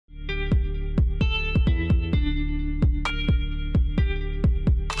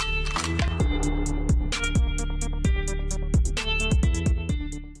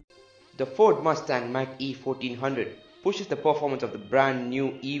Ford Mustang Mach-E 1400 pushes the performance of the brand new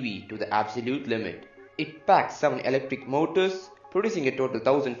EV to the absolute limit. It packs 7 electric motors, producing a total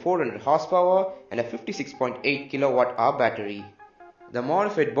 1400 horsepower and a 56.8 kWh battery. The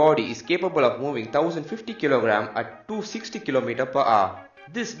modified body is capable of moving 1050 kg at 260 km per hour.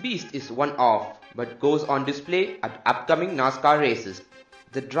 This beast is one-off, but goes on display at upcoming NASCAR races.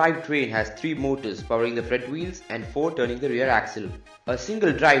 The drivetrain has 3 motors powering the front wheels and 4 turning the rear axle. A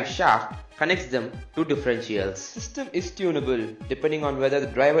single drive shaft connects them to differentials. The system is tunable depending on whether the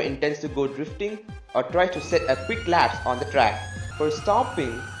driver intends to go drifting or tries to set a quick laps on the track. For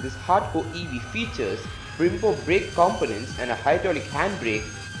stopping, this hardcore EV features Brembo brake components and a hydraulic handbrake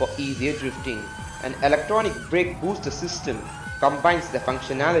for easier drifting. An electronic brake booster system combines the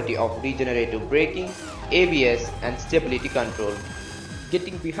functionality of regenerative braking, ABS and stability control.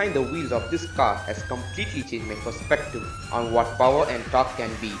 Getting behind the wheels of this car has completely changed my perspective on what power and torque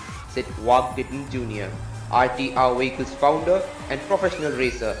can be, said Walt Gittin Jr., RTR Vehicles founder and professional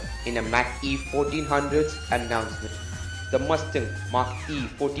racer, in a Mach-E 1400's announcement. The Mustang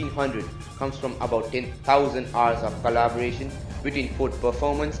Mach-E 1400 comes from about 10,000 hours of collaboration between Ford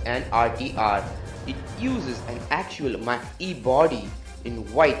Performance and RTR. It uses an actual Mach-E body in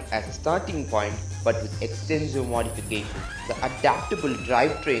white as a starting point, but with extensive modification. The adaptable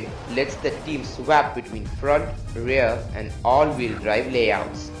drivetrain lets the team swap between front, rear and all-wheel drive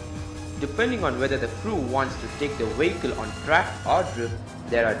layouts. Depending on whether the crew wants to take the vehicle on track or drift,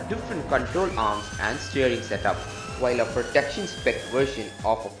 there are different control arms and steering setup. While a production spec version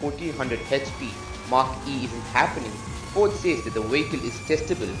of a 1400 HP Mach-E isn't happening, Ford says that the vehicle is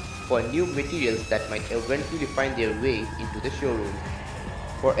testable for new materials that might eventually find their way into the showroom.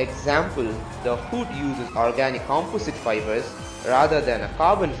 For example, the hood uses organic composite fibers rather than a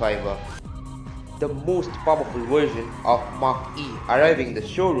carbon fiber. The most powerful version of Mach-E arriving in the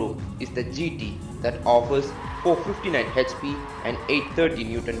showroom is the GT that offers 459 HP and 830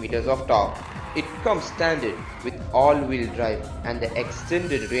 Nm of torque. It comes standard with all-wheel drive and the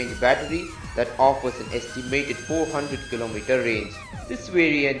extended range battery that offers an estimated 400 km range. This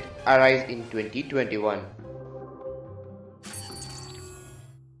variant arrives in 2021.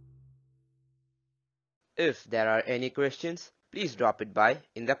 If there are any questions, please drop it by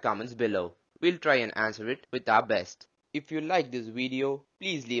in the comments below. We'll try and answer it with our best. If you like this video,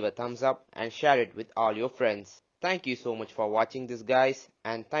 please leave a thumbs up and share it with all your friends. Thank you so much for watching this, guys,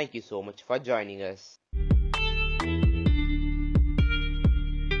 and thank you so much for joining us.